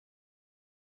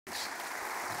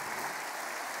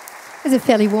It was a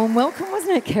fairly warm welcome,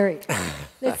 wasn't it, Kerry?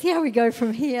 Let's see how we go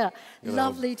from here.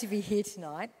 Lovely to be here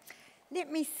tonight.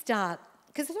 Let me start,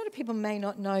 because a lot of people may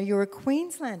not know you're a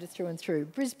Queenslander through and through.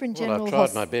 Brisbane General Well,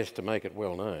 I've tried my best to make it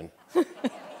well known.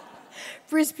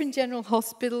 Brisbane General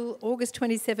Hospital, August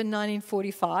 27,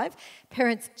 1945.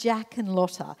 Parents Jack and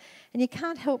Lotta. And you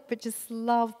can't help but just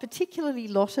love, particularly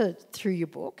Lotta, through your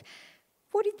book.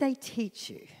 What did they teach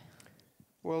you?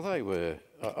 Well,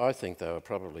 I think they were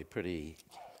probably pretty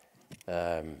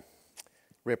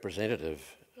representative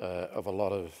of a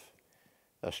lot of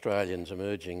Australians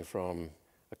emerging from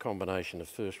a combination of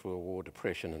First World War,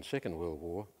 Depression and Second World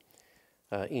War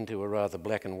into a rather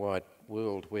black and white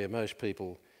world where most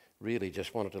people really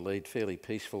just wanted to lead fairly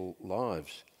peaceful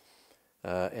lives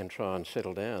and try and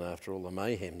settle down after all the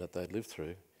mayhem that they'd lived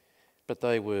through. But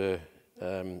they were,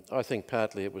 I think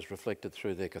partly it was reflected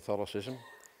through their Catholicism,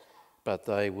 but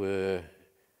they were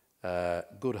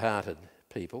good-hearted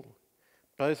people,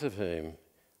 both of whom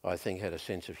I think had a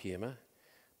sense of humour,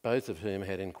 both of whom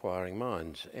had inquiring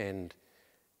minds. And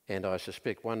I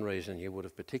suspect one reason you would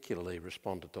have particularly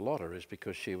responded to Lotta is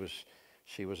because she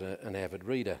was an avid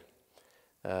reader.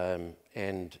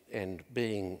 And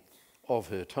being of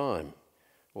her time,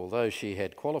 although she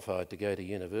had qualified to go to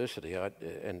university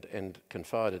and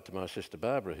confided to my sister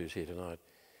Barbara, who's here tonight,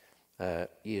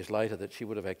 years later, that she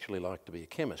would have actually liked to be a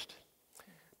chemist.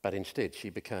 But instead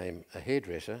she became a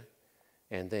hairdresser,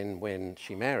 and then when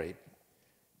she married,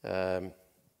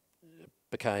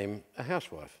 became a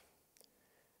housewife.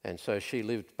 And so she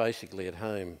lived basically at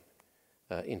home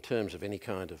in terms of any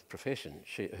kind of profession.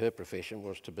 Her profession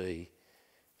was to be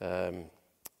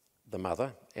the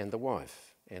mother and the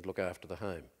wife and look after the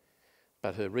home.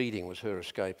 But her reading was her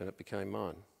escape, and it became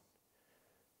mine.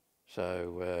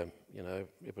 So, you know,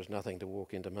 it was nothing to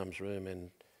walk into Mum's room and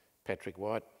Patrick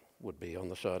White would be on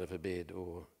the side of her bed,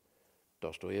 or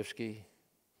Dostoevsky.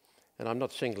 And I'm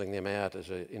not singling them out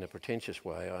in a pretentious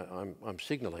way. I'm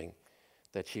signalling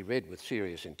that she read with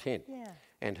serious intent,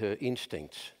 and her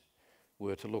instincts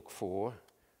were to look for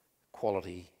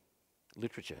quality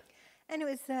literature. And it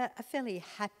was a fairly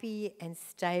happy and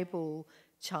stable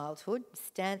childhood.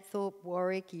 Stanthorpe,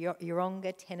 Warwick,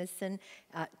 Yeronga, Tennyson.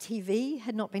 TV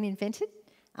had not been invented.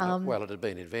 Well, it had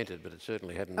been invented, but it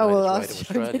certainly hadn't made its way to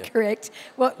Australia. Correct.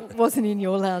 What wasn't in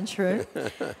your lounge room?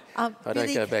 I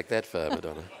don't go back that far,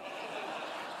 Madonna.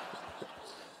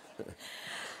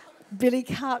 Billy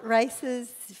cart races,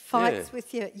 fights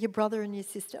with your brother and your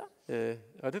sister? Yeah,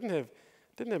 I didn't have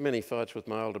many fights with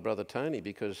my older brother Tony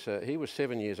because he was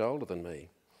 7 years older than me.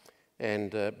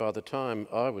 And by the time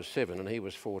I was 7 and he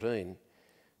was 14,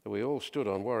 we all stood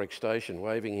on Warwick Station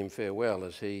waving him farewell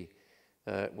as he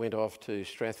went off to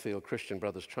Strathfield Christian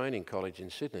Brothers Training College in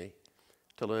Sydney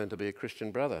to learn to be a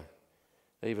Christian brother.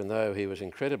 Even though he was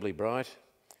incredibly bright,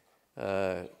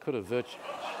 could have virtually...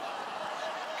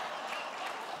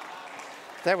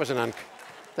 That was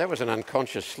an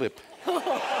unconscious slip,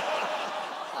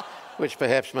 which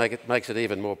perhaps makes it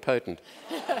even more potent.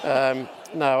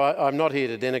 No, I'm not here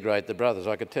to denigrate the brothers.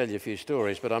 I could tell you a few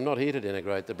stories, but I'm not here to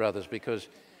denigrate the brothers because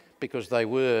they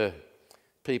were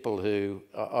people who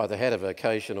either had a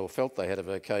vocation or felt they had a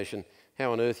vocation.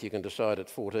 How on earth you can decide at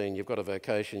 14 you've got a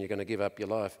vocation, you're going to give up your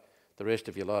life, the rest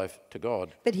of your life, to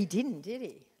God? But he didn't, did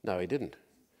he? No, he didn't,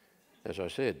 as I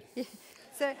said. Yeah.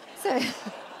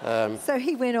 So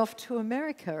he went off to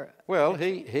America. Well,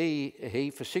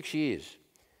 he for 6 years,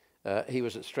 he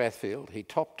was at Strathfield. He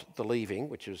topped the leaving,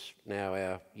 which is now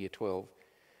our year 12,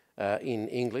 in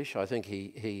English. I think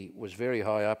he was very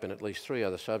high up in at least 3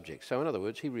 other subjects. So in other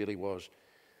words, he really was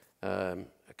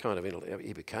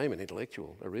he became an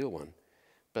intellectual, a real one.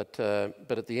 But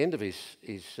at the end of his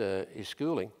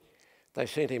schooling, they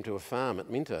sent him to a farm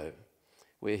at Minto,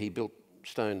 where he built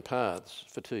stone paths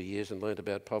for 2 years and learnt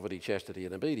about poverty, chastity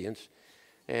and obedience.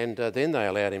 And then they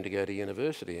allowed him to go to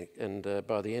university. And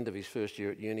by the end of his first year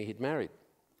at uni, he'd married.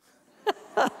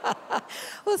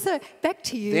 Well, so back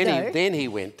to you, then he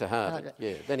went to Harvard.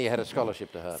 Yeah, then he had a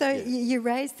scholarship to Harvard. So you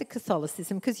raised the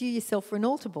Catholicism because you yourself were an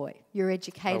altar boy. You're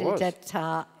educated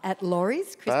at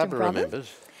Laurie's Christian Barbara Brothers.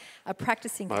 Remembers. A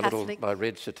practising Catholic. My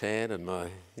red sattan and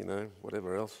my,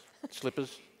 whatever else.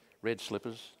 Slippers, red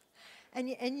slippers. And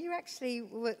you actually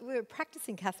were a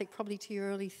practising Catholic probably to your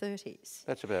early 30s.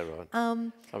 That's about right. I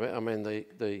mean,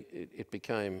 it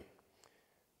became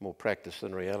more practice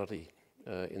than reality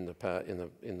in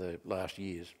the last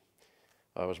years.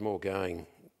 I was more going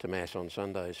to Mass on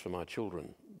Sundays for my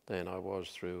children than I was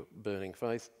through burning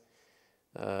faith.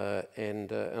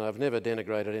 And I've never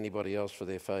denigrated anybody else for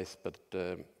their faith, but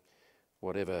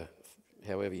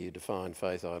however you define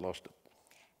faith, I lost it.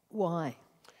 Why?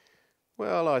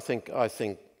 Well, I think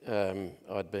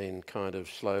I'd been kind of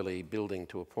slowly building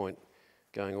to a point,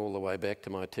 going all the way back to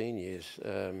my teen years.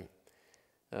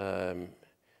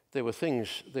 There were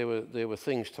things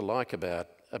to like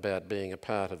about being a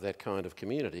part of that kind of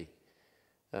community,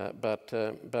 but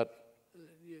there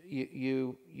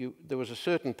was a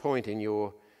certain point in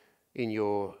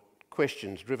your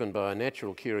questions driven by a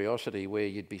natural curiosity where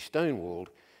you'd be stonewalled,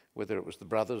 whether it was the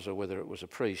brothers or whether it was a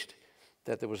priest,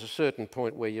 that there was a certain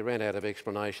point where you ran out of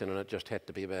explanation and it just had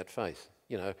to be about faith.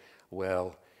 You know,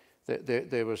 well,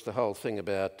 there was the whole thing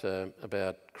about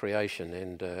creation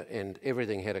and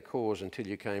everything had a cause until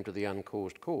you came to the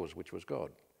uncaused cause, which was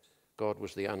God. God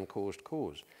was the uncaused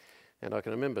cause. And I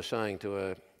can remember saying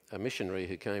to a missionary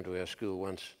who came to our school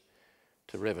once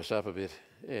to rev us up a bit,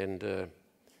 and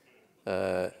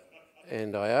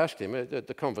I asked him,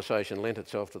 the conversation lent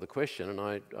itself to the question, and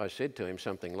I said to him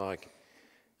something like,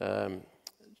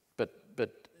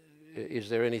 but is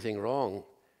there anything wrong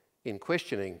in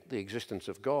questioning the existence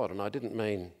of God? And I didn't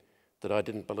mean that I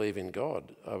didn't believe in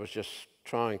God. I was just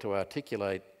trying to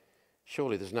articulate,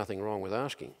 surely there's nothing wrong with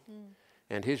asking.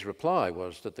 And his reply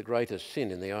was that the greatest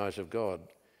sin in the eyes of God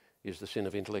is the sin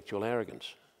of intellectual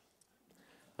arrogance.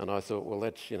 And I thought, well,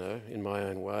 that's, you know, in my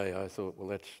own way, I thought, well,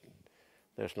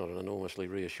 that's not an enormously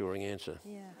reassuring answer.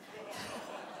 Yeah.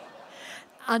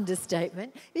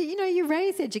 Understatement. You know, you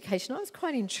raise education. I was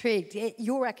quite intrigued.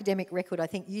 Your academic record, I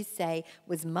think you say,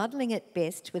 was muddling at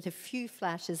best with a few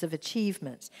flashes of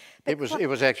achievement. It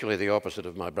was actually the opposite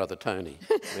of my brother Tony,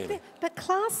 really. But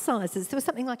class sizes, there was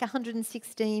something like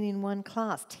 116 in one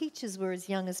class. Teachers were as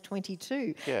young as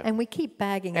 22. Yeah. And we keep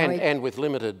bagging and with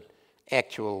limited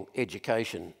actual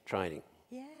education training.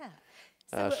 Yeah.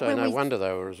 So no wonder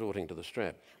they were resorting to the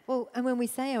strap. Well, and when we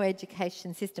say our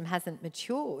education system hasn't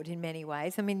matured in many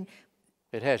ways, I mean...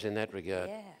 It has in that regard.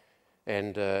 Yeah.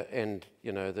 And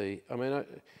you know,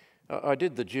 I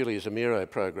did the Julia Zamiro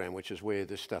program, which is where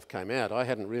this stuff came out. I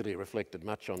hadn't really reflected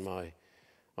much on my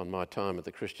time at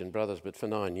the Christian Brothers, but for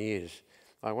 9 years,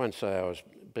 I won't say I was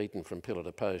beaten from pillar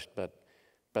to post,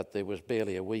 but there was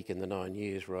barely a week in the 9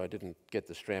 years where I didn't get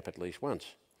the strap at least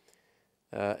once.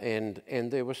 And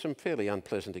there were some fairly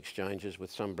unpleasant exchanges with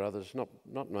some brothers,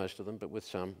 not most of them, but with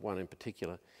some, one in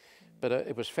particular. But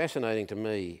it was fascinating to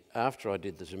me, after I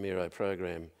did the Zamiro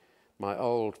program, my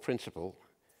old principal,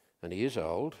 and he is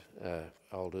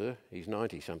older, he's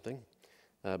 90-something,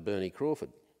 Bernie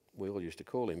Crawford. We all used to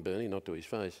call him Bernie, not to his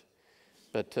face.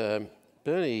 But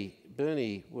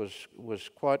Bernie was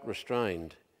quite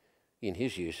restrained in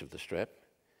his use of the strap.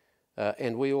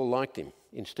 And we all liked him,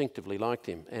 instinctively liked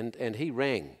him. And he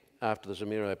rang after the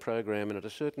Zamiro program, and at a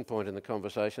certain point in the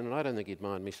conversation, and I don't think he'd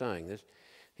mind me saying this,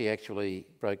 he actually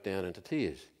broke down into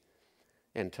tears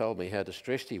and told me how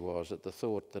distressed he was at the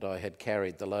thought that I had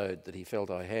carried the load that he felt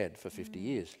I had for 50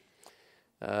 years.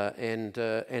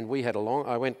 And we had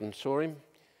I went and saw him,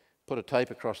 put a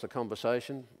tape across the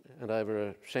conversation, and over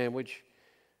a sandwich,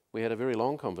 we had a very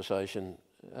long conversation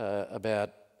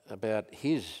about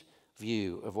his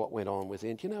view of what went on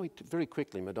within. Do you know, very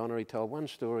quickly, Madonna, he told one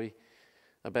story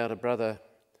about a brother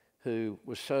who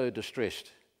was so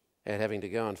distressed at having to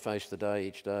go and face the day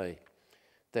each day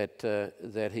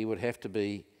that he would have to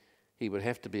be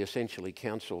essentially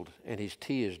counselled, and his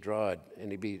tears dried,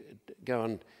 and he'd be go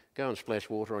and splash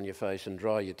water on your face and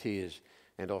dry your tears,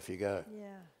 and off you go. Yeah.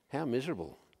 How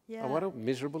miserable! Yeah. Oh, what a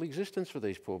miserable existence for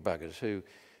these poor buggers who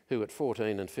at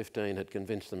 14 and 15 had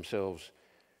convinced themselves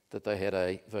that they had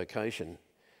a vocation,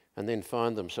 and then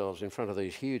find themselves in front of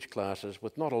these huge classes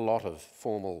with not a lot of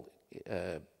formal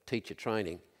teacher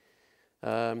training,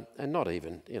 and not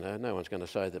even, you know, no one's going to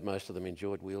say that most of them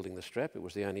enjoyed wielding the strap. It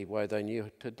was the only way they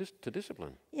knew to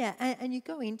discipline. Yeah, and you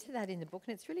go into that in the book,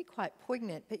 and it's really quite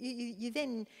poignant. But you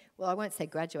then, well, I won't say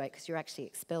graduate because you're actually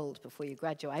expelled before you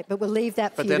graduate, but we'll leave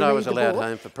that for you to read the book. But then I was allowed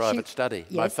home for private study.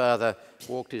 Yes. My father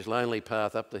walked his lonely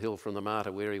path up the hill from the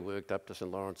Martyr where he worked up to St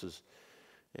Lawrence's,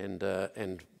 and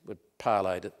would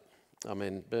parlayed it. I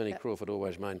mean, Bernie Crawford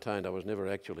always maintained I was never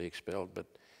actually expelled, but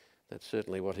that's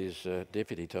certainly what his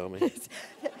deputy told me.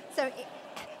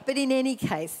 But in any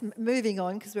case, moving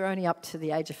on, because we're only up to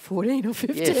the age of 14 or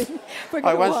 15. Yes.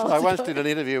 I once did an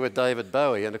interview with David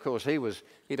Bowie, and of course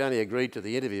he'd only agreed to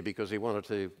the interview because he wanted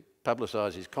to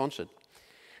publicise his concert.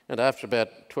 And after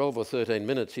about 12 or 13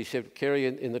 minutes, he said, "Kerry,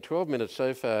 in the 12 minutes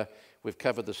so far, we've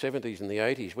covered the 70s and the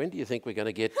 80s. When do you think we're going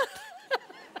to get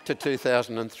to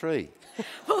 2003?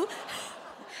 Well,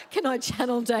 can I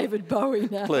channel David Bowie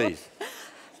now? Please.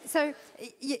 So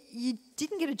you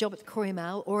didn't get a job at the Courier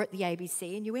Mail or at the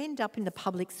ABC, and you end up in the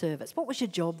public service. What was your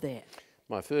job there?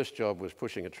 My first job was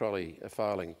pushing a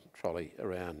filing trolley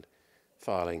around,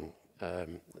 filing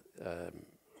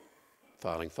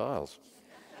filing files.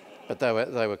 But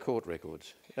they were court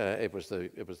records. It was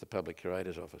the Public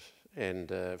Curator's Office.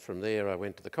 And from there I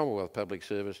went to the Commonwealth Public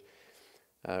Service,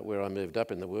 where I moved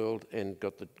up in the world and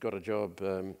got a job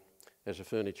as a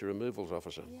furniture removals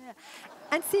officer. Yeah.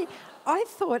 And see, I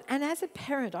thought, and as a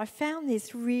parent, I found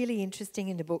this really interesting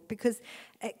in the book because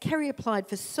Kerry applied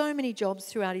for so many jobs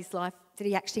throughout his life that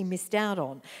he actually missed out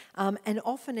on, and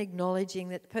often acknowledging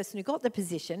that the person who got the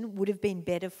position would have been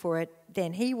better for it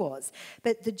than he was.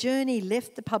 But the journey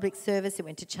left the public service, it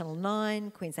went to Channel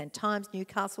 9, Queensland Times,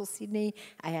 Newcastle, Sydney,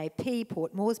 AAP,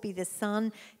 Port Moresby, The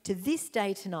Sun, to this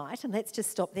day tonight, and let's just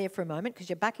stop there for a moment because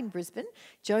you're back in Brisbane.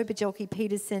 Joe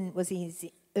Bajelki-Peterson was in his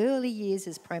early years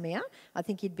as Premier. I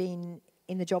think he'd been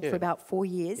in the job for about 4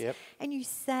 years. Yep. And you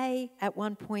say at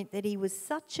one point that he was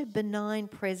such a benign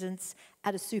presence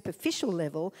at a superficial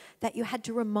level that you had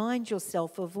to remind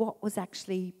yourself of what was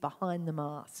actually behind the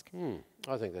mask.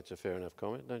 I think that's a fair enough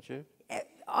comment, don't you?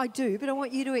 I do, but I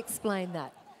want you to explain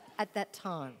that at that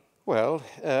time. Well,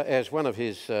 as one of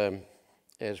his own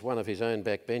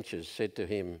backbenchers said to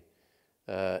him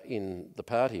in the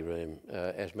party room,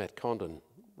 as Matt Condon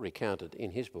recounted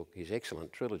in his book, his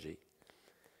excellent trilogy,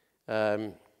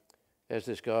 as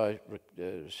this guy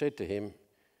said to him,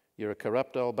 "You're a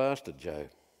corrupt old bastard, Joe.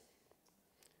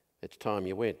 It's time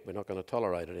you went. We're not going to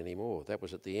tolerate it anymore." That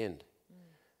was at the end.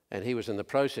 And he was in the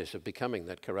process of becoming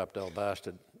that corrupt old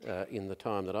bastard in the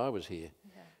time that I was here.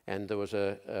 Okay. And there was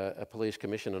a police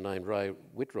commissioner named Ray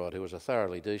Whitrod, who was a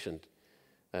thoroughly decent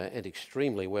and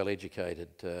extremely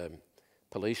well-educated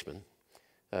policeman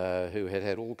who had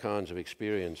had all kinds of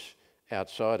experience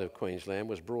outside of Queensland,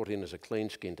 was brought in as a clean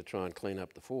skin to try and clean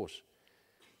up the force.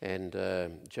 And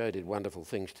Joe did wonderful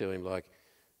things to him, like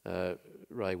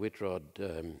Ray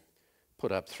Whitrod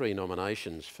put up 3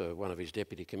 nominations for one of his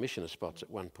deputy commissioner spots at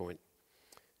one point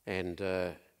and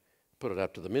put it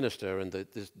up to the minister, and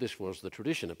this was the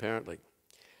tradition apparently.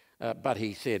 But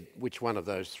he said which one of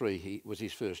those 3 was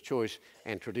his first choice,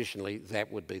 and traditionally that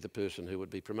would be the person who would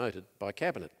be promoted by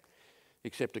cabinet.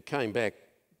 Except it came back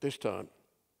this time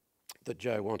that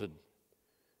Joe wanted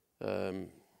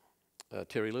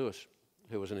Terry Lewis,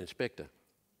 who was an inspector.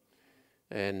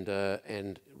 And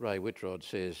Ray Whitrod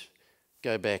says,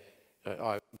 go back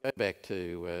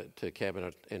to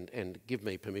cabinet and give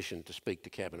me permission to speak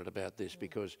to cabinet about this,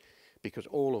 because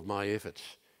all of my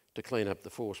efforts to clean up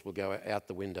the force will go out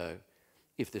the window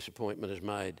if this appointment is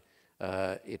made.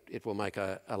 It will make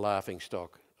a laughing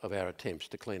stock of our attempts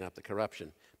to clean up the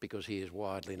corruption, because he is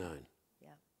widely known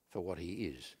for what he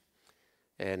is.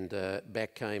 And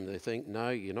back came the thing, no,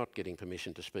 you're not getting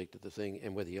permission to speak to the thing,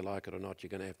 and whether you like it or not, you're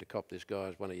going to have to cop this guy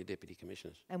as one of your deputy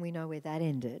commissioners. And we know where that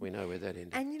ended. We know where that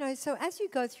ended. And, you know, so as you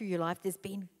go through your life, there's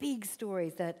been big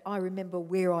stories that I remember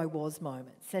where I was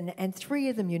moments. And 3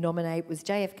 of them you nominate was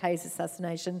JFK's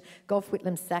assassination, Gough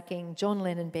Whitlam's sacking, John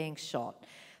Lennon being shot.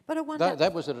 But I wonder...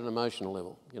 That was at an emotional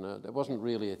level, you know. That wasn't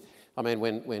really... I mean,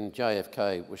 when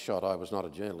JFK was shot, I was not a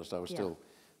journalist. I was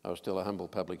still a humble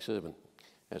public servant,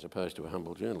 as opposed to a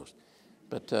humble journalist.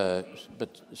 I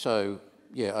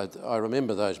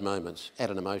remember those moments at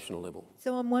an emotional level.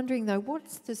 So I'm wondering, though,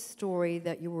 what's the story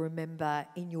that you remember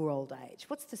in your old age?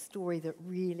 What's the story that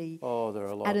really... Oh, there are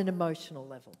a lot. At an emotional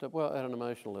level? Well, at an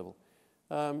emotional level.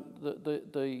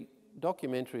 The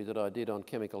documentary that I did on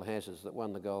chemical hazards that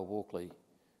won the Gold Walkley,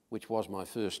 which was my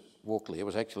first Walkley, it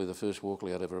was actually the first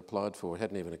Walkley I'd ever applied for. It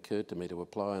hadn't even occurred to me to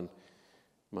apply, and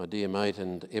my dear mate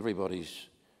and everybody's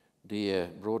dear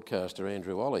broadcaster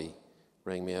Andrew Ollie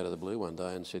rang me out of the blue one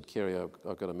day and said, "Kerry,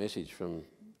 I've got a message from,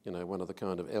 you know, one of the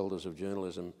kind of elders of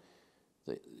journalism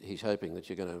that he's hoping that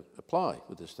you're going to apply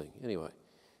with this thing." Anyway,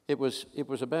 it was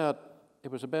about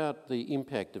the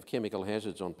impact of chemical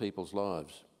hazards on people's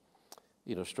lives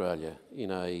in Australia in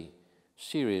a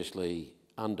seriously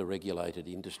under-regulated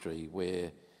industry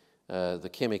where the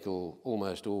chemical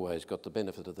almost always got the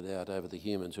benefit of the doubt over the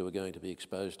humans who are going to be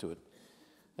exposed to it.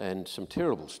 And some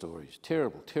terrible stories,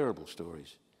 terrible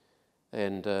stories.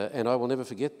 And I will never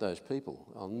forget those people.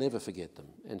 I'll never forget them.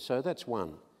 And so that's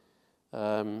one.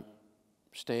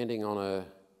 Standing on a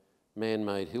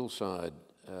man-made hillside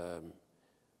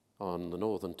on the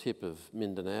northern tip of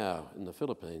Mindanao in the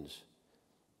Philippines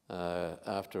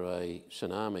after a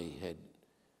tsunami had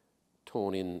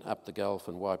torn in up the Gulf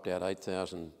and wiped out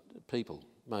 8,000 people,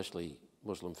 mostly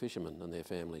Muslim fishermen and their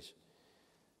families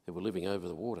who were living over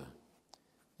the water.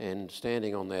 And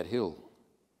standing on that hill,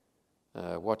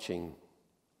 watching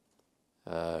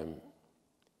a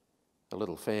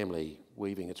little family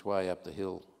weaving its way up the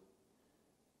hill,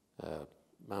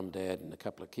 mum, dad and a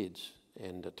couple of kids,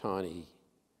 and a tiny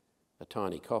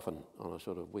coffin on a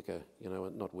sort of wicker, you know,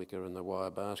 not wicker, in the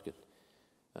wire basket,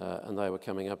 and they were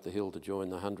coming up the hill to join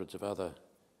the hundreds of other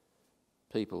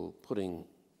people putting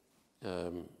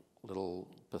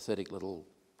pathetic little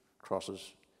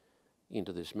crosses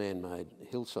into this man-made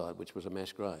hillside, which was a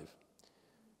mass grave,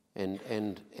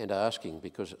 and asking,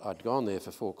 because I'd gone there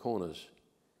for Four Corners,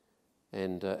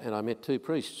 and I met two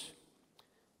priests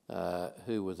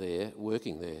who were there,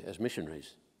 working there as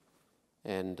missionaries,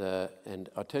 and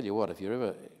I tell you what, if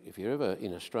you're ever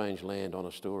in a strange land on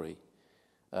a story,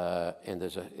 and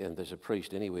there's a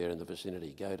priest anywhere in the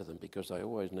vicinity, go to them, because they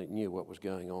always knew what was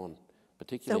going on,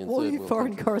 particularly in third world foreign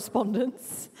countries.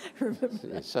 Correspondence.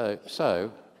 Remember?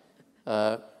 So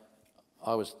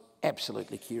I was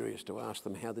absolutely curious to ask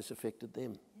them how this affected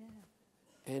them.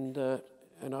 Yeah.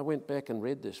 And I went back and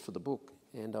read this for the book,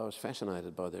 and I was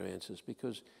fascinated by their answers,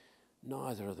 because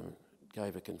neither of them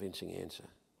gave a convincing answer.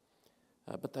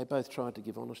 But they both tried to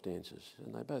give honest answers,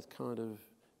 and they both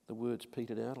the words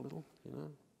petered out a little, you know.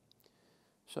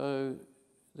 So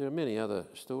there are many other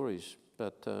stories,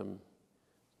 but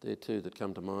they're two that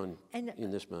come to mind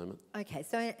in this moment. Okay,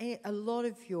 so a lot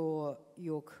of your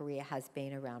career has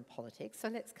been around politics, so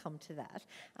let's come to that.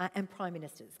 And prime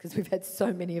ministers, because we've had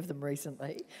so many of them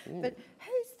recently. Mm. But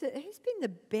who's been the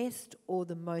best or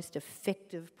the most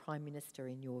effective prime minister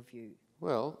in your view?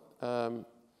 Well,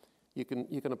 you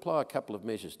can apply a couple of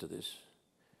measures to this.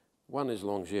 One is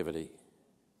longevity,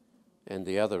 and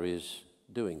the other is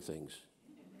doing things.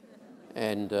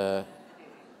 And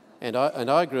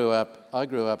I grew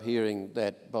up hearing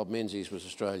that Bob Menzies was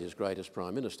Australia's greatest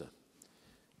prime minister.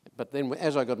 But then,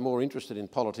 as I got more interested in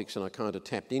politics and I kind of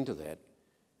tapped into that,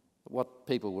 what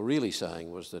people were really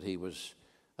saying was that he was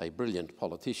a brilliant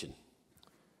politician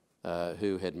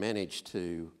who had managed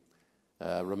to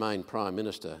remain prime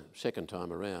minister second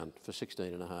time around for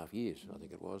 16 and a half years, I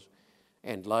think it was,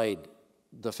 and laid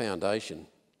the foundation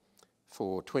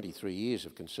for 23 years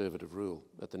of Conservative rule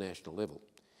at the national level.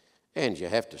 And you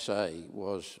have to say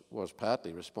was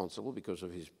partly responsible, because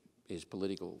of his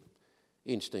political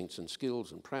instincts and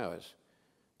skills and prowess,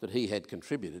 that he had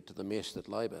contributed to the mess that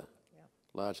Labor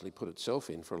largely put itself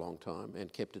in for a long time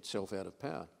and kept itself out of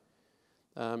power.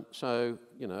 So,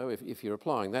 you know, if you're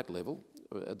applying that level,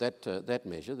 that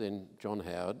measure, then John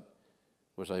Howard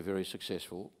was a very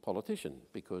successful politician,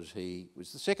 because he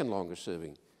was the second longest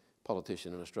serving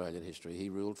politician in Australian history. He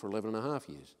ruled for 11 and a half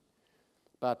years.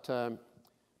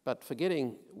 But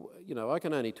forgetting, you know, I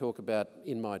can only talk about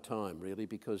in my time, really,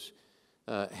 because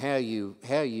how you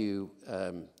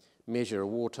measure a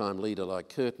wartime leader like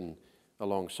Curtin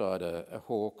alongside a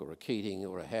Hawke or a Keating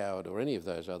or a Howard or any of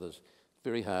those others,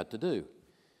 very hard to do.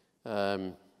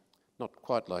 Not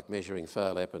quite like measuring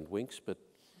Phar-Lap and Winks, but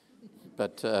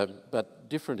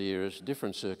different eras,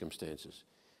 different circumstances.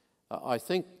 I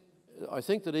think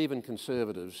that even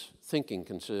conservatives, thinking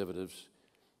conservatives,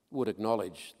 would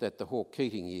acknowledge that the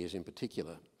Hawke-Keating years in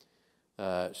particular,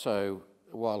 so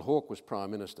while Hawke was Prime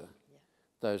Minister,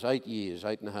 those 8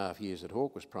 and a half years that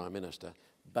Hawke was Prime Minister,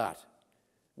 but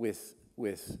with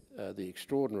the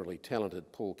extraordinarily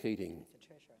talented Paul Keating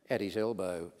at his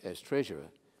elbow as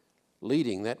Treasurer,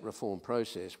 leading that reform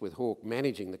process, with Hawke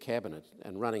managing the cabinet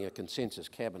and running a consensus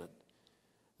cabinet,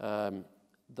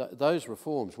 those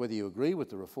reforms, whether you agree with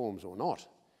the reforms or not,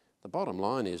 the bottom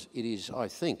line is, it is, I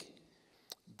think,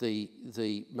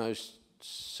 the most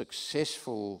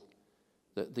successful,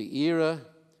 the era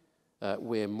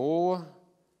where more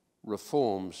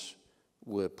reforms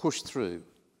were pushed through,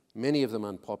 many of them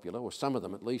unpopular, or some of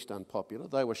them at least unpopular.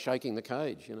 They were shaking the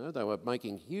cage, you know, they were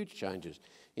making huge changes.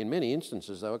 In many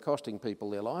instances, they were costing people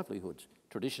their livelihoods.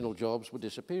 Traditional jobs were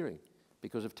disappearing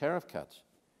because of tariff cuts,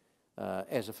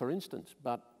 as a for instance.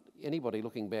 But anybody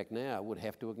looking back now would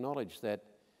have to acknowledge that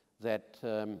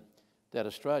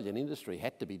Australian industry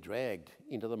had to be dragged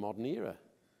into the modern era.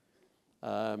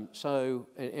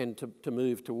 To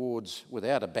move towards,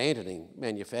 without abandoning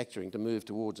manufacturing, to move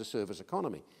towards a service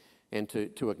economy, and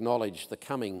to acknowledge the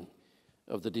coming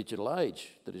of the digital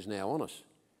age that is now on us.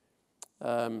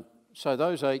 So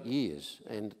those 8 years,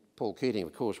 and Paul Keating,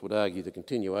 of course, would argue the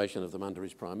continuation of them under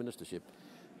his prime ministership,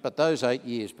 but those 8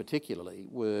 years particularly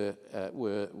were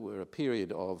a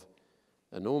period of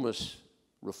enormous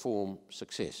reform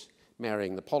success,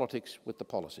 marrying the politics with the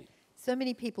policy. So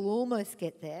many people almost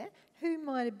get there. Who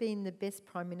might have been the best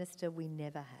prime minister we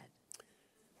never had?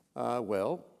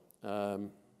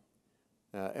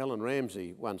 Alan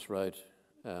Ramsay once wrote,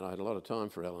 and I had a lot of time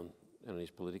for Alan and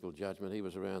his political judgment. He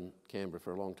was around Canberra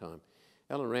for a long time.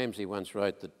 Alan Ramsay once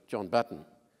wrote that John Button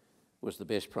was the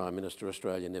best prime minister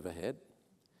Australia never had.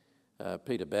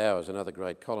 Peter Bowers, another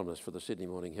great columnist for the Sydney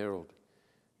Morning Herald,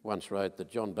 once wrote that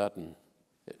John Button,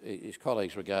 his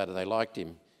colleagues regarded, they liked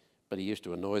him but he used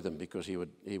to annoy them because he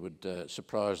would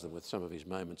surprise them with some of his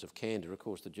moments of candour. Of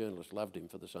course, the journalists loved him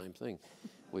for the same thing.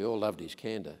 We all loved his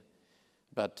candour.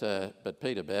 But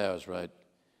Peter Bowers wrote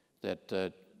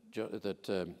that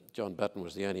John Button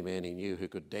was the only man he knew who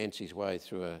could dance his way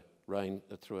through a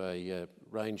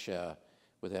rain shower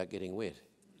without getting wet.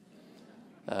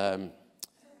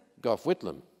 Gough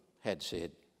Whitlam had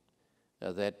said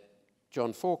that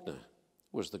John Fawkner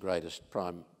was the greatest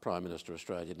Prime Minister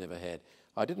Australia had never had.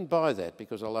 I didn't buy that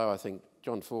because although I think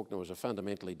John Fawkner was a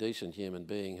fundamentally decent human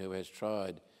being who has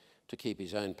tried to keep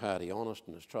his own party honest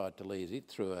and has tried to lead it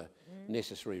through a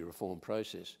necessary reform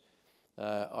process,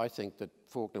 I think that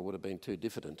Fawkner would have been too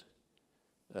diffident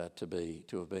to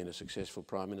have been a successful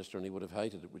Prime Minister, and he would have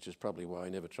hated it, which is probably why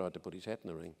he never tried to put his hat in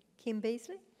the ring. Kim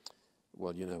Beazley?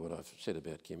 Well, you know what I've said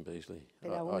about Kim Beazley.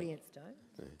 But our audience don't.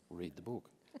 Read the book.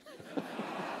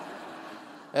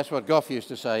 That's what Gough used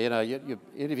to say. You know, you're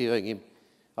interviewing him.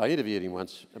 I interviewed him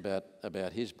once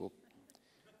about his book,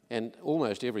 and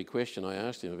almost every question I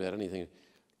asked him about anything,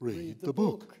 read the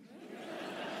book.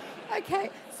 Okay,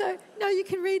 so no, you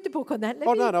can read the book on that.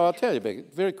 No, I'll tell you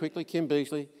very quickly. Kim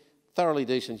Beazley, thoroughly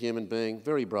decent human being,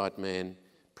 very bright man,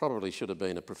 probably should have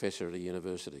been a professor at a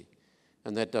university.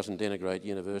 And that doesn't denigrate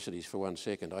universities for 1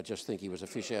 second. I just think he was a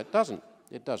fish out.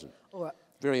 It doesn't. All right.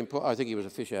 Very important. I think he was a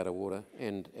fish out of water,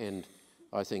 and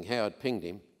I think Howard pinged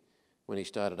him when he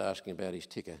started asking about his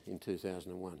ticker in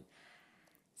 2001.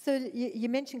 So you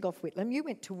mentioned Gough Whitlam. You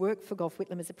went to work for Gough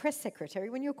Whitlam as a press secretary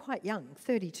when you were quite young,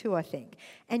 32, I think.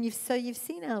 And you've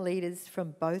seen our leaders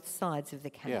from both sides of the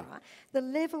camera. Yeah. The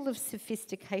level of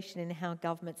sophistication in how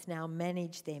governments now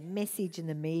manage their message in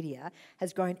the media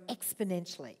has grown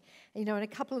exponentially. You know, and a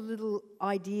couple of little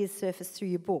ideas surfaced through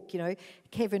your book. You know,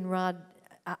 Kevin Rudd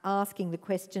asking the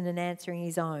question and answering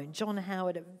his own. John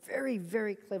Howard, a very,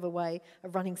 very clever way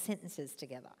of running sentences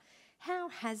together. How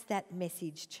has that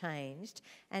message changed,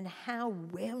 and how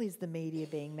well is the media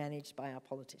being managed by our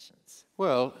politicians?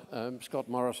 Well, Scott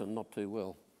Morrison, not too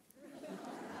well.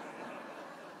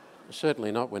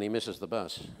 Certainly not when he misses the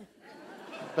bus.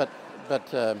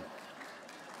 The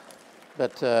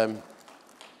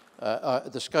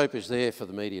scope is there for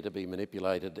the media to be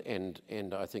manipulated,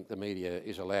 and I think the media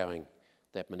is allowing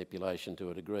that manipulation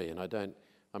to a degree. And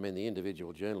the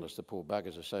individual journalists, the poor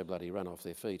buggers, are so bloody run off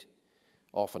their feet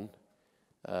often.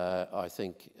 I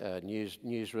think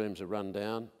newsrooms are run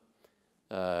down.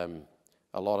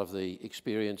 A lot of the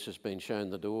experience has been shown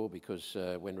the door because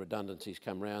when redundancies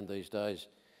come round these days,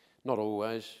 not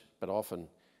always, but often,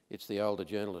 it's the older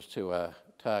journalists who are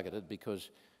targeted because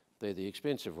they're the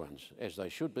expensive ones, as they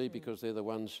should be, because they're the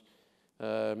ones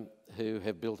who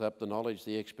have built up the knowledge,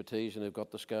 the expertise, and have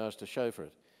got the scars to show for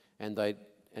it. And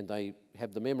they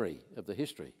have the memory of the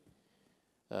history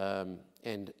and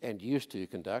used to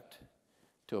conduct,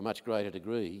 to a much greater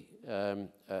degree,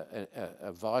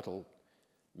 a vital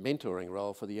mentoring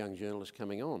role for the young journalists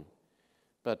coming on.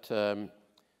 But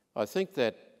I think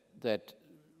that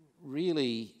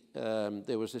really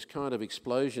there was this kind of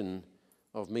explosion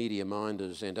of media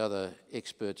minders and other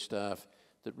expert staff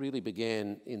that really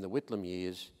began in the Whitlam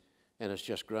years, and it's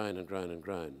just grown and grown and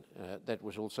grown. That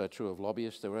was also true of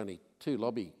lobbyists. There were only 2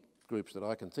 lobby groups that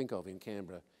I can think of in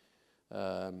Canberra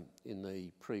in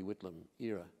the pre-Whitlam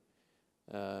era.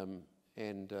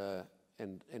 And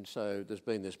so there's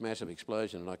been this massive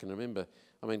explosion, and I can remember,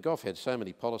 Gough had so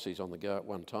many policies on the go at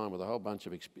one time with a whole bunch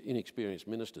of inexperienced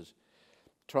ministers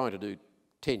trying to do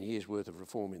 10 years worth of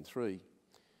reform in 3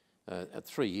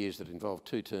 years that involved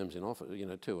 2 terms in office,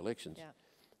 2 elections. Yeah.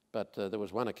 But there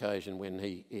was one occasion when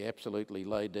he absolutely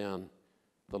laid down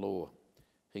the law.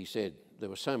 He said there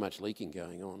was so much leaking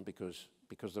going on because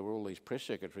there were all these press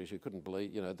secretaries who couldn't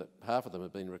believe, that half of them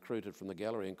had been recruited from the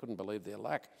gallery and couldn't believe their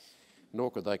luck,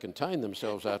 nor could they contain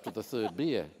themselves after the 3rd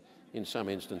beer, in some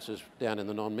instances, down in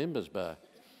the non-members bar.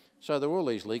 So there were all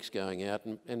these leaks going out,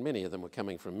 and many of them were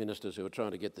coming from ministers who were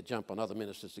trying to get the jump on other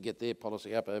ministers to get their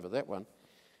policy up over that one.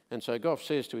 And so Gough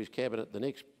says to his cabinet the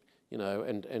next,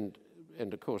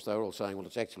 and of course they were all saying, well,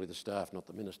 it's actually the staff, not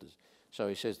the ministers. So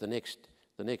he says the next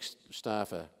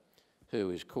staffer who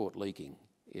is caught leaking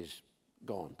is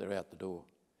gone. They're out the door.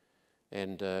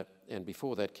 And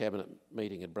before that cabinet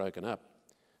meeting had broken up,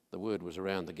 the word was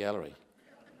around the gallery.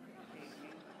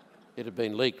 It had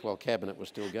been leaked while cabinet was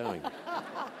still going.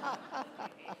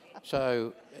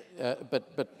 So,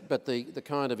 but the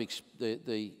kind of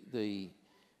the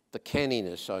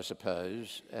canniness, I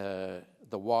suppose, the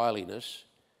wiliness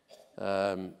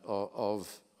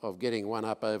of getting one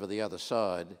up over the other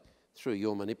side through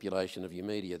your manipulation of your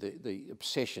media, the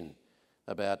obsession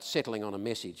about settling on a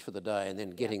message for the day and then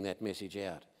getting that message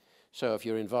out. So if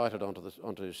you're invited onto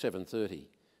 7:30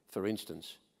 for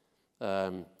instance,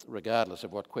 regardless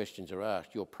of what questions are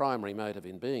asked, your primary motive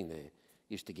in being there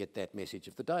is to get that message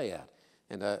of the day out.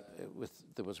 And there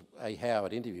was a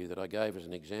Howard interview that I gave as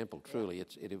an example. Truly,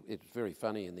 it's very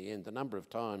funny in the end. The number of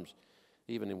times,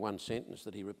 even in one sentence,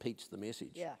 that he repeats the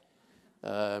message. Yeah.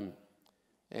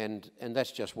 And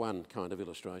that's just one kind of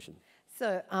illustration.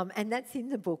 So, and that's in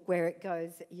the book where it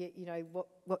goes, you know,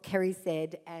 what Kerry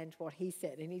said and what he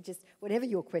said. And he just, whatever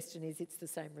your question is, it's the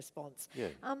same response. Yeah.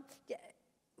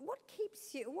 What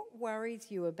worries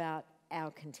you about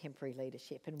our contemporary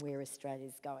leadership and where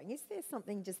Australia's going? Is there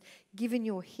something, just given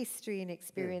your history and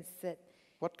experience, that...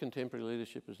 What contemporary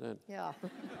leadership is that? Yeah.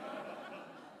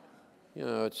 You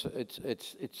know,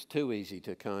 it's too easy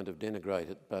to kind of denigrate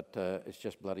it, but it's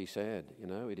just bloody sad. You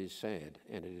know, it is sad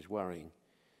and it is worrying,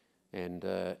 and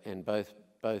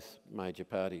both major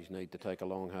parties need to take a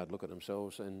long, hard look at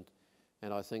themselves, and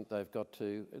I think they've got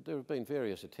to. There have been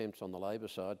various attempts on the Labor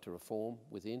side to reform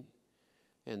within,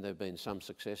 and there have been some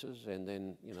successes, and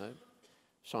then, you know,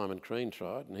 Simon Crean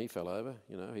tried and he fell over.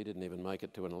 You know, he didn't even make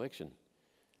it to an election.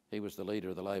 He was the leader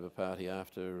of the Labor Party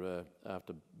after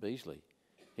Beazley.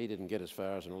 He didn't get as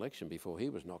far as an election before he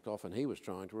was knocked off, and he was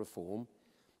trying to reform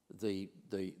a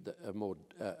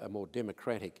more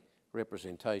democratic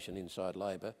representation inside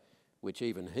Labor, which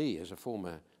even he, as a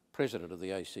former president of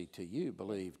the ACTU,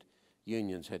 believed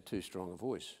unions had too strong a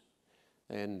voice.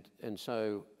 And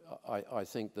so I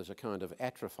think there's a kind of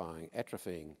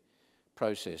atrophying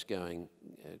process going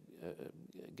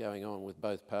on with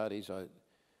both parties. I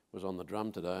was on the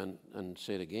drum today and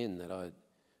said again that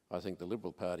I think the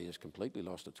Liberal Party has completely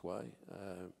lost its way.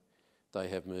 They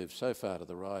have moved so far to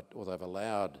the right, or they've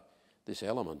allowed this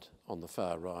element on the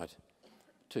far right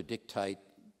to dictate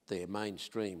their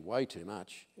mainstream way too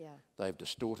much. Yeah. They've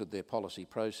distorted their policy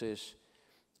process.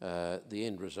 The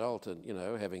end result, and you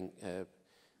know, having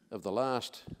of the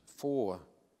last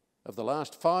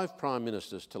 5 prime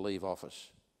ministers to leave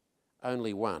office,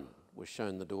 only one was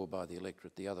shown the door by the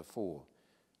electorate. The other 4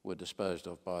 were disposed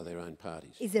of by their own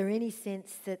parties. Is there any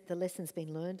sense that the lesson's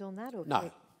been learned on that? Or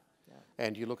no.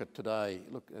 And you look at today,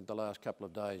 look at the last couple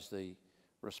of days, the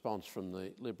response from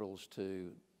the Liberals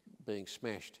to being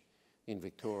smashed in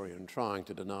Victoria and trying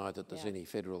to deny that there's any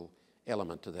federal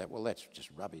element to that. Well, that's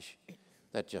just rubbish.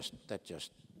 That just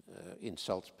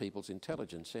insults people's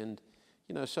intelligence. And,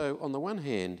 you know, so on the one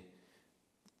hand,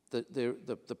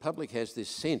 the public has this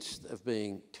sense of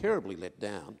being terribly let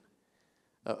down,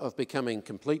 of becoming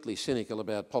completely cynical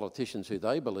about politicians who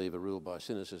they believe are ruled by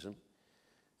cynicism,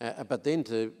 but then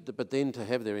to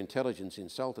have their intelligence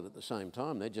insulted at the same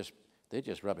time. They're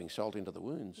just rubbing salt into the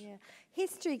wounds. Yeah.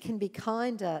 History can be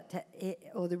kinder,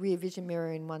 or the rear vision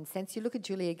mirror in one sense. You look at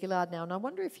Julia Gillard now, and I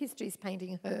wonder if history's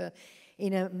painting her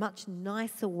in a much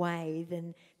nicer way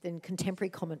than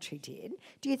contemporary commentary did.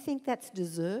 Do you think that's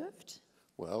deserved?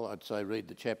 Well, I'd say read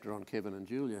the chapter on Kevin and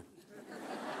Julia.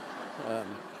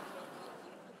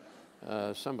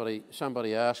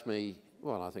 Somebody asked me,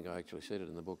 well, I think I actually said it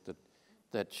in the book,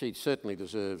 that she certainly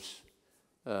deserves,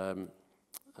 you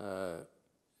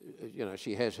know,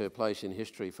 she has her place in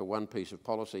history for one piece of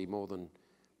policy more than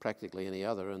practically any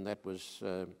other, and that was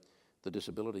the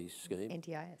disability scheme.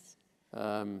 NDIS.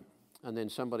 And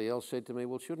then somebody else said to me,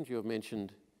 well, shouldn't you have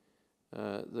mentioned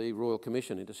the Royal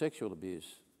Commission into sexual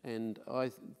abuse? And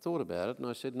I thought about it and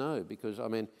I said no, because, I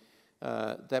mean,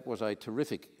 that was a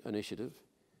terrific initiative,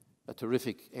 a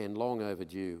terrific and long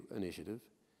overdue initiative,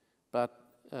 but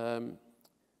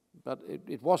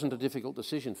it wasn't a difficult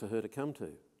decision for her to come to.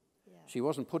 Yeah. She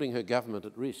wasn't putting her government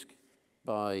at risk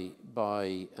by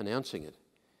announcing it,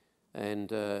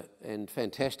 and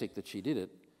fantastic that she did it,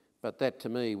 but that to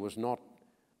me was not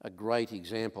a great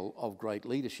example of great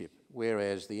leadership,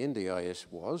 whereas the NDIS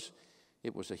was.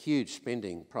 It was a huge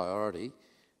spending priority.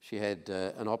 She had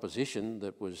an opposition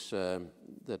that was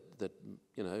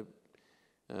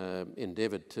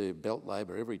endeavoured to belt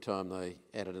Labor every time they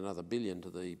added another $1 billion to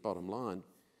the bottom line,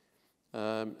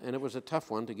 and it was a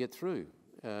tough one to get through.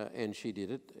 And she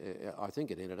did it. I think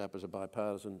it ended up as a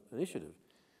bipartisan initiative.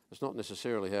 It's not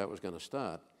necessarily how it was going to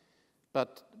start,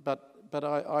 but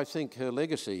I think her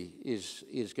legacy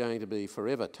is going to be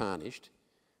forever tarnished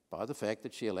by the fact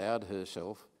that she allowed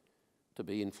herself to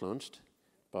be influenced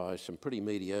by some pretty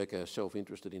mediocre,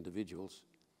 self-interested individuals,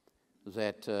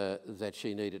 that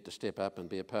she needed to step up and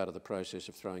be a part of the process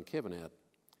of throwing Kevin out.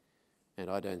 And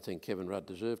I don't think Kevin Rudd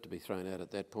deserved to be thrown out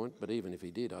at that point, but even if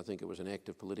he did, I think it was an act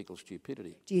of political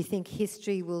stupidity. Do you think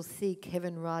history will see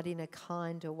Kevin Rudd in a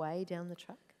kinder way down the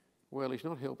track? Well, he's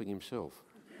not helping himself.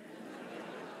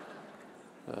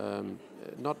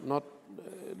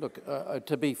 Look,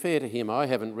 to be fair to him, I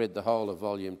haven't read the whole of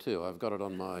Volume 2. I've got it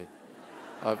on my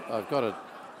I've got it.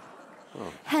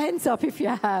 Hands up if you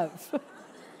have.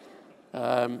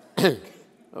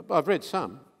 I've read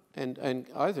some, and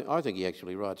I think he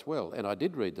actually writes well. And I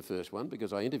did read the first one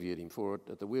because I interviewed him for it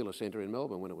at the Wheeler Centre in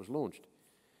Melbourne when it was launched.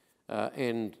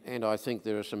 And I think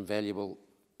there are some valuable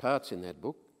parts in that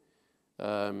book,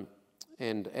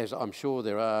 and as I'm sure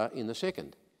there are in the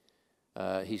second.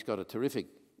 He's got a terrific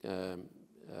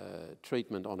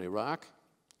treatment on Iraq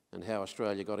and how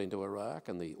Australia got into Iraq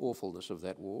and the awfulness of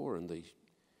that war and the...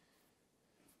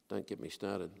 Don't get me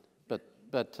started. But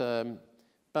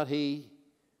he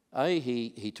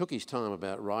took his time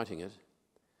about writing it,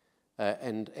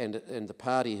 and the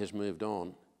party has moved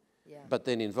on. Yeah. But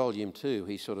then in volume 2,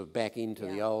 he's sort of back into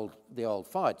the old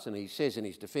fights, and he says in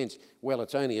his defence, well,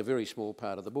 it's only a very small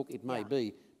part of the book. It may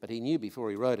be, but he knew before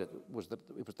he wrote it it was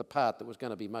the part that was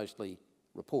going to be mostly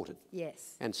reported.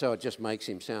 Yes. And so it just makes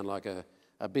him sound like a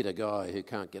bitter guy who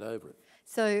can't get over it.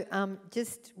 So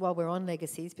just while we're on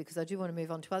legacies, because I do want to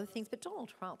move on to other things, but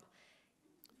Donald Trump.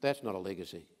 That's not a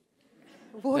legacy.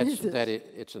 What is it?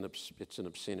 It's an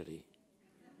obscenity.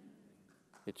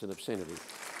 It's an obscenity.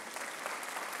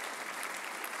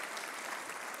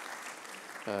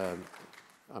 I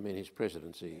mean, his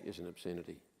presidency is an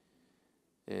obscenity,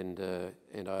 and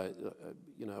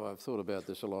I've thought about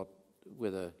this a lot,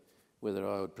 whether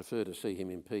I would prefer to see him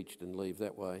impeached and leave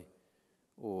that way,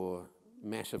 or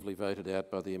massively voted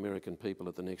out by the American people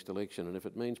at the next election. And if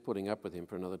it means putting up with him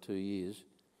for another 2 years,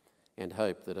 and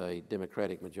hope that a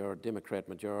Democrat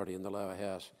majority in the lower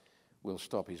house will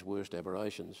stop his worst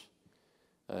aberrations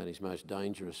and his most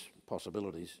dangerous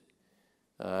possibilities,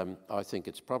 I think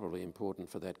it's probably important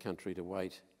for that country to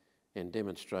wait and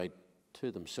demonstrate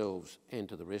to themselves and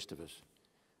to the rest of us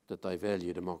that they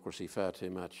value democracy far too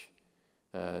much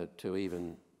to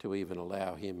even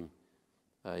allow him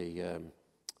a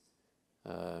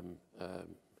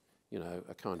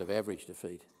kind of average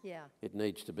defeat. Yeah. It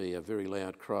needs to be a very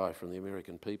loud cry from the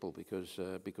American people because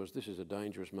this is a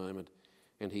dangerous moment,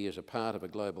 and he is a part of a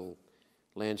global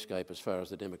landscape as far as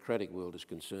the democratic world is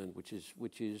concerned, which is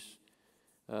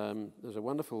there's a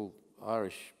wonderful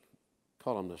Irish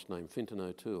columnist named Fintan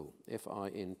O'Toole,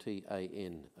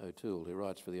 Fintan O'Toole, who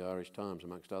writes for the Irish Times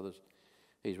amongst others.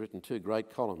 He's written 2 great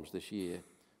columns this year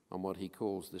on what he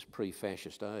calls this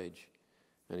pre-fascist age,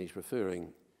 and he's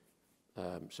referring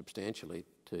substantially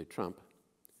to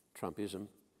Trumpism,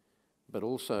 but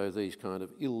also these kind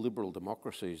of illiberal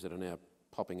democracies that are now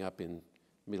popping up in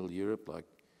Middle Europe,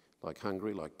 like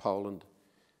Hungary, like Poland,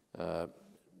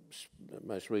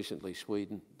 most recently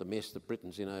Sweden, the mess that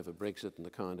Britain's in over Brexit and the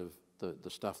kind of the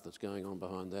stuff that's going on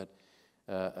behind that.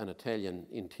 An Italian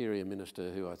interior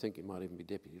minister who I think he might even be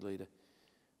deputy leader,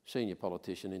 senior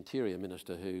politician, interior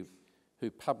minister who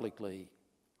publicly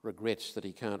regrets that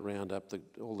he can't round up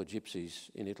all the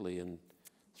gypsies in Italy and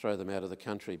throw them out of the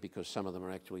country because some of them are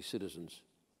actually citizens,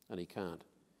 and he can't.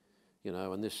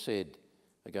 And this said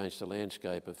against a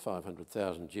landscape of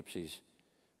 500,000 gypsies,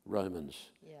 Romans,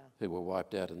 who were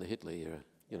wiped out in the Hitler era,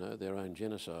 their own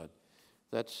genocide.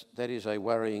 That is a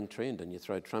worrying trend, and you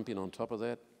throw Trump in on top of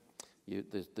that,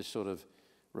 there's this sort of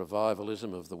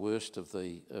revivalism of the worst of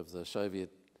the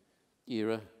Soviet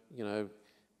era.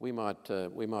 We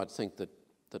might think that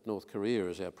North Korea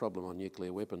is our problem on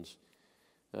nuclear weapons.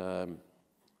 I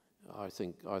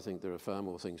think there are far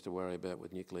more things to worry about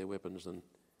with nuclear weapons than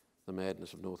the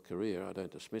madness of North Korea. I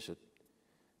don't dismiss it,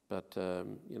 but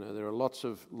there are lots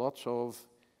of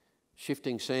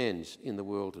shifting sands in the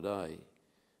world today,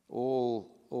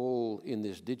 all in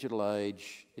this digital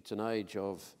age. It's an age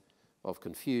of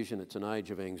confusion. It's an age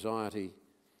of anxiety.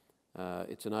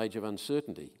 It's an age of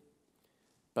uncertainty.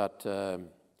 But at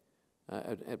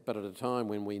a time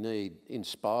when we need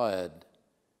inspired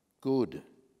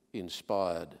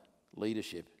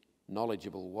leadership,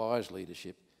 knowledgeable, wise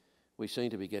leadership, we seem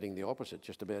to be getting the opposite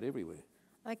just about everywhere.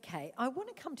 Okay, I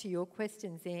want to come to your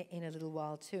questions there in a little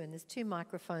while too, and there's 2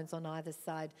 microphones on either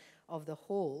side of the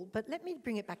hall, but let me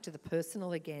bring it back to the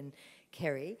personal again,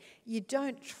 Kerry. You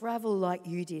don't travel like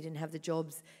you did and have the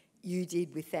jobs you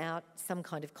did without some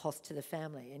kind of cost to the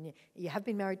family, and you have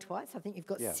been married twice. I think you've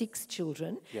got 6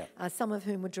 children, some of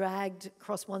whom were dragged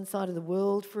across one side of the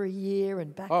world for a year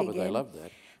and back again. Oh, but they loved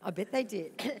that. I bet they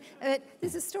did.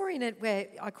 There's a story in it where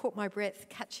I caught my breath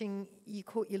you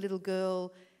caught your little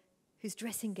girl whose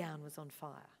dressing gown was on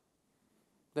fire.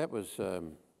 That was,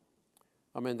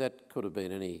 that could have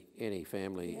been any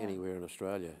family anywhere in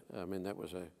Australia. That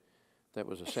was a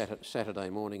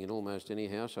Saturday morning in almost any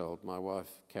household. My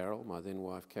then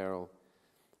wife Carol,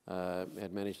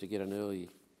 had managed to get an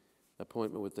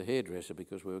appointment with the hairdresser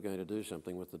because we were going to do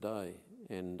something with the day.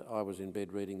 And I was in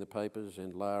bed reading the papers,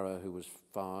 and Lara, who was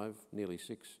 5, nearly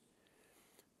 6,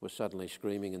 was suddenly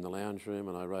screaming in the lounge room,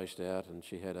 and I raced out, and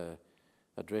she had a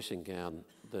dressing gown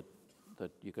that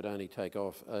you could only take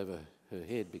off over her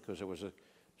head because it was a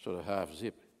sort of half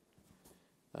zip.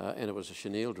 And it was a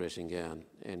chenille dressing gown,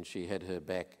 and she had her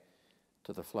back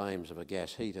to the flames of a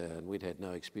gas heater, and we'd had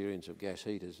no experience of gas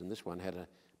heaters, and this one had a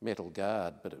metal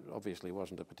guard, but it obviously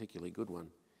wasn't a particularly good one.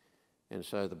 And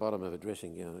so the bottom of a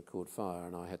dressing gown had caught fire,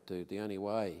 and I had to, the only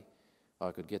way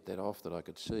I could get that off that I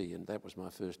could see, and that was my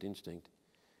first instinct,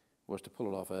 was to pull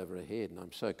it off over her head. And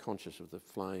I'm so conscious of the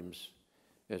flames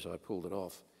as I pulled it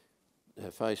off.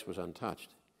 Her face was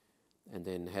untouched, and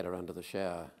then had her under the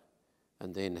shower,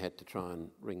 and then had to try and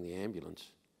ring the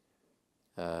ambulance.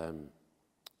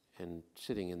 And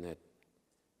sitting in that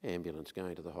ambulance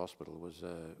going to the hospital is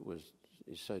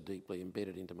so deeply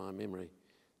embedded into my memory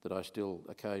that I still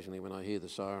occasionally, when I hear the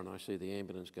siren, I see the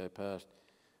ambulance go past,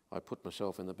 I put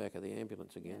myself in the back of the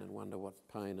ambulance again and wonder what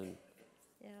pain and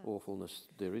awfulness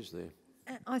there is there.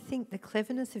 I think the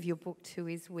cleverness of your book too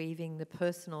is weaving the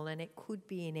personal, and it could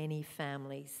be in any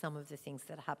family, some of the things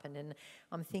that happened. And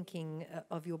I'm thinking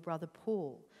of your brother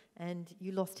Paul, and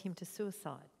you lost him to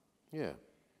suicide. Yeah,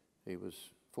 he was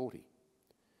 40.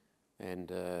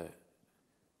 And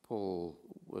Paul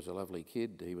was a lovely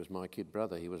kid. He was my kid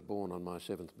brother. He was born on my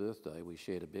 7th birthday. We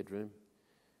shared a bedroom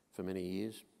for many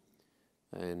years.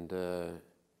 And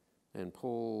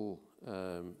Paul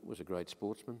was a great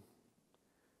sportsman.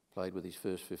 Played with his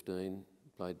first 15,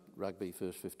 played rugby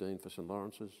first 15 for St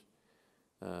Lawrence's,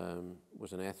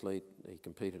 was an athlete. He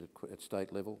competed at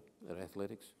state level at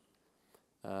athletics.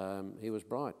 He was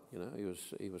bright, you know.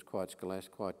 He was quite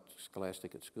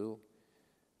scholastic at school.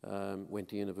 Went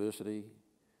to university,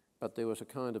 but there was a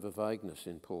kind of a vagueness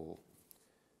in Paul,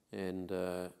 and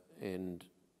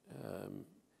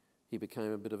he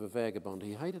became a bit of a vagabond.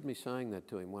 He hated me saying that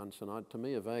to him once, and to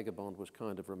me a vagabond was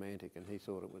kind of romantic, and he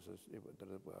thought it was that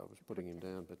I was putting him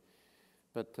down.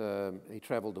 But he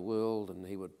travelled the world, and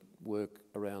he would work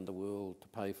around the world to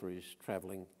pay for his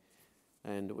travelling.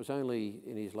 And it was only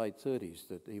in his late 30s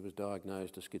that he was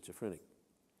diagnosed as schizophrenic.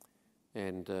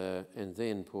 And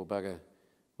then poor bugger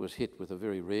was hit with a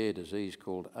very rare disease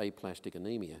called aplastic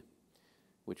anemia,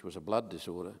 which was a blood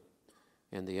disorder.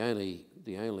 And the only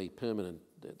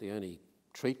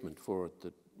treatment for it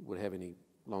that would have any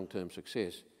long-term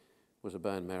success was a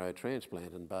bone marrow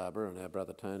transplant. And Barbara and our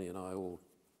brother Tony and I all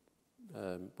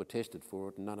were tested for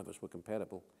it, and none of us were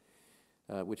compatible,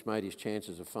 which made his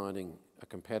chances of finding a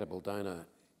compatible donor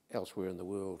elsewhere in the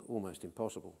world almost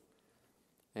impossible.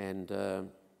 And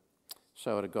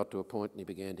so it had got to a point, and he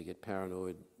began to get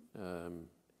paranoid.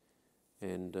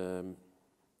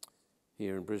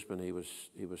 Here in Brisbane, he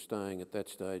was staying at that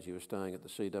stage. He was staying at the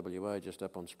CWA just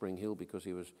up on Spring Hill because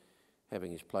he was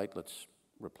having his platelets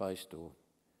replaced or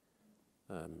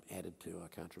added to. I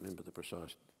can't remember the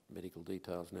precise medical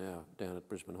details now, down at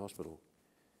Brisbane Hospital.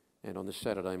 And on this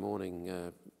Saturday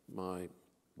morning, my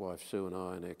wife Sue and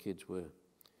I and our kids were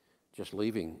just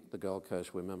leaving the Gold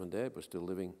Coast where Mum and Dad were still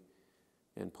living,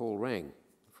 and Paul rang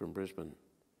from Brisbane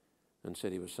and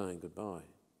said he was saying goodbye.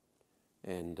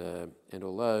 And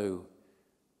although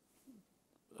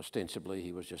ostensibly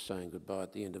he was just saying goodbye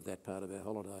at the end of that part of our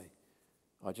holiday,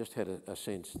 I just had a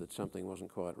sense that something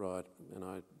wasn't quite right, and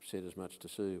I said as much to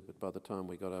Sue. But by the time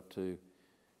we got up to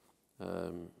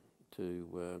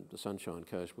the Sunshine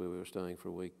Coast where we were staying for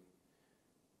a week,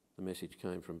 the message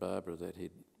came from Barbara that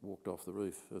he'd walked off the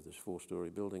roof of this 4-storey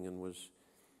building and was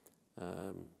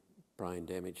brain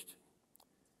damaged,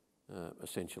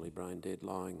 essentially brain dead,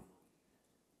 lying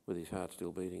with his heart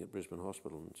still beating at Brisbane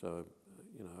Hospital. And so,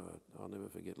 you know, I'll never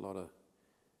forget Lotta.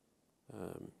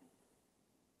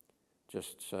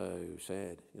 Just so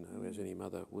sad, you know, as any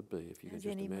mother would be, if you could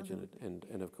just imagine it.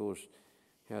 And of course,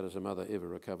 how does a mother ever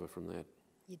recover from that?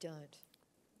 You don't.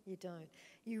 You don't.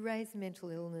 You raised mental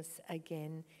illness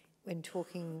again when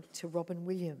talking to Robin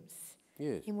Williams.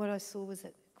 Yes. In what I saw was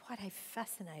quite a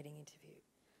fascinating interview.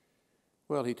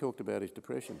 Well, he talked about his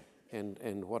depression.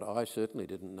 And what I certainly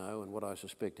didn't know, and what I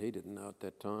suspect he didn't know at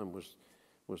that time, was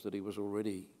that he was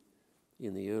already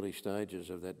in the early stages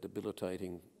of that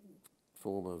debilitating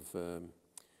form of.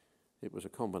 It was a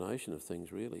combination of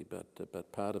things, really,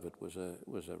 but part of it was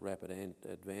a rapid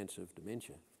advance of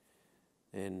dementia,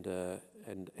 and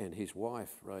his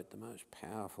wife wrote the most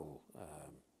powerful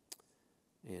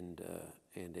and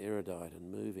erudite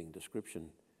and moving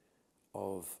description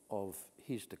of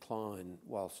his decline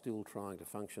while still trying to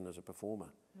function as a performer.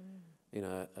 In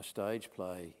a stage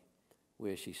play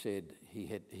where she said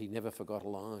he never forgot a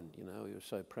line. You know, he was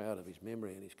so proud of his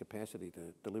memory and his capacity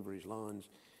to deliver his lines,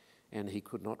 and he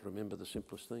could not remember the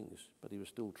simplest things, but he was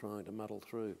still trying to muddle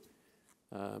through.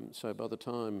 So by the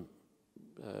time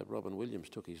Robin Williams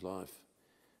took his life,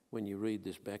 when you read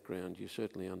this background, you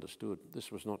certainly understood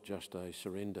this was not just a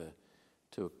surrender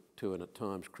to an at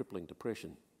times crippling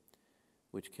depression,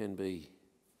 which can be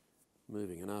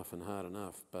moving enough and hard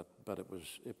enough, but it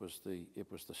was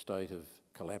the state of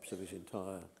collapse of his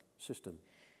entire system.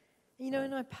 You know,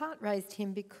 and I part-raised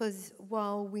him because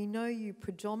while we know you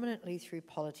predominantly through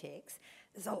politics,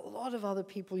 there's a lot of other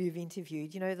people you've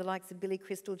interviewed, you know, the likes of Billy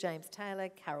Crystal, James Taylor,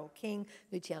 Carole King,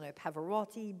 Luciano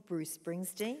Pavarotti, Bruce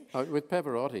Springsteen. With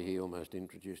Pavarotti, he almost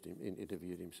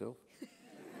interviewed himself.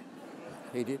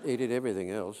 He did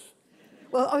everything else.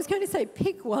 Well, I was going to say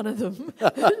pick one of them.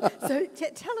 So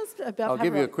tell us about I'll Pavarotti.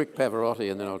 give you a quick Pavarotti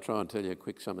and then I'll try and tell you a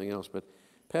quick something else. But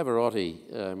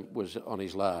Pavarotti was on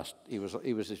his last. It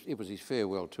was his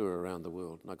farewell tour around the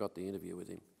world, and I got the interview with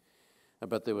him.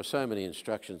 But there were so many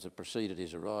instructions that preceded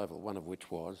his arrival, one of which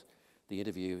was the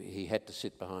interview. He had to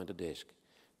sit behind a desk.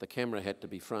 The camera had to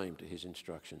be framed to his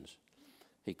instructions.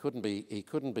 He couldn't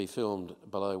be filmed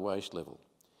below waist level.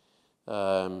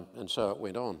 And so it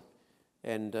went on.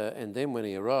 And then when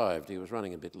he arrived, he was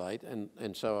running a bit late,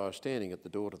 and so I was standing at the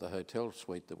door to the hotel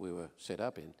suite that we were set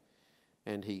up in,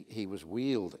 and he was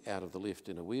wheeled out of the lift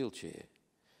in a wheelchair,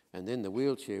 and then the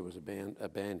wheelchair was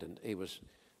abandoned. He was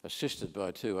assisted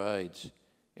by two aides,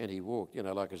 and he walked, you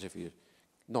know, like as if you're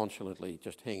nonchalantly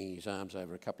just hanging his arms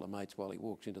over a couple of mates while he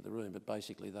walks into the room, but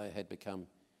basically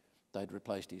they'd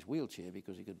replaced his wheelchair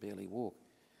because he could barely walk.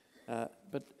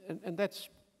 And that's,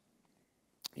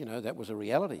 you know, that was a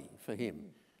reality for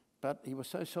him. But he was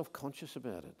so self-conscious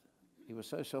about it. He was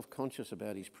so self-conscious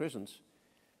about his presence.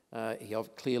 He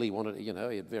clearly wanted, you know,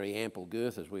 he had very ample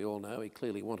girth, as we all know. He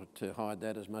clearly wanted to hide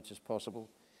that as much as possible.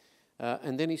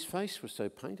 And then his face was so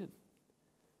painted.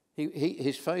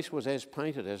 His face was as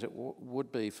painted as it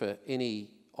would be for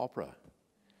any opera.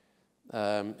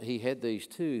 He had these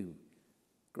two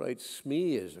great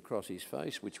smears across his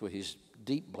face, which were his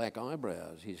deep black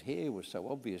eyebrows. His hair was so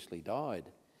obviously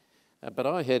dyed. But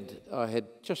I had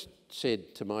just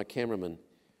said to my cameraman,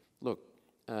 look,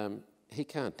 he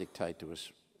can't dictate to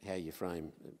us how you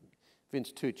frame.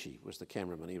 Vince Tucci was the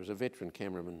cameraman. He was a veteran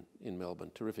cameraman in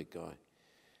Melbourne, terrific guy.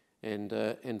 And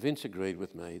Vince agreed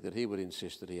with me that he would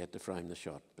insist that he had to frame the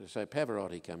shot. So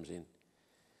Pavarotti comes in,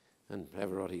 and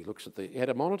Pavarotti looks at he had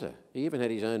a monitor. He even had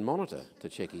his own monitor to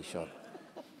check his shot.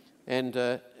 And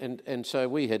so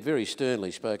we had very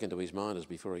sternly spoken to his minders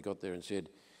before he got there and said,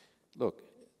 look,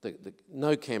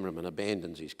 no cameraman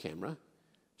abandons his camera.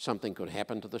 Something could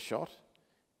happen to the shot.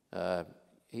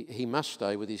 He must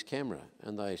stay with his camera.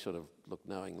 And they sort of looked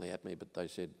knowingly at me, but they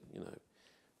said, you know,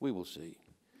 we will see.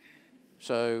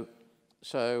 So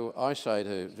I say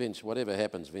to Vince, whatever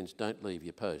happens, Vince, don't leave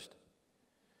your post.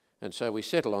 And so we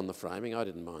settle on the framing. I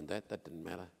didn't mind that. That didn't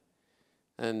matter.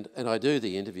 And I do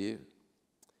the interview.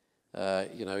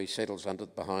 You know, he settles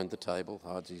behind the table,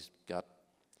 hides his gut.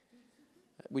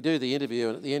 We do the interview,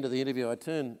 and at the end of the interview, I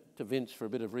turn to Vince for a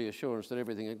bit of reassurance that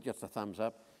everything, just a thumbs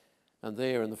up. And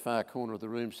there in the far corner of the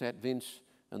room sat Vince,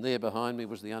 and there behind me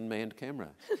was the unmanned camera.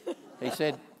 He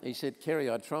said, Kerry,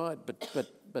 I tried,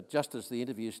 but just as the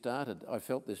interview started, I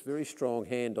felt this very strong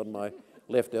hand on my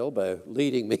left elbow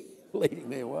leading me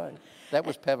away. That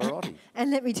was Pavarotti.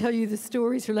 And let me tell you, the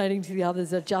stories relating to the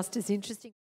others are just as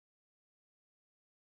interesting.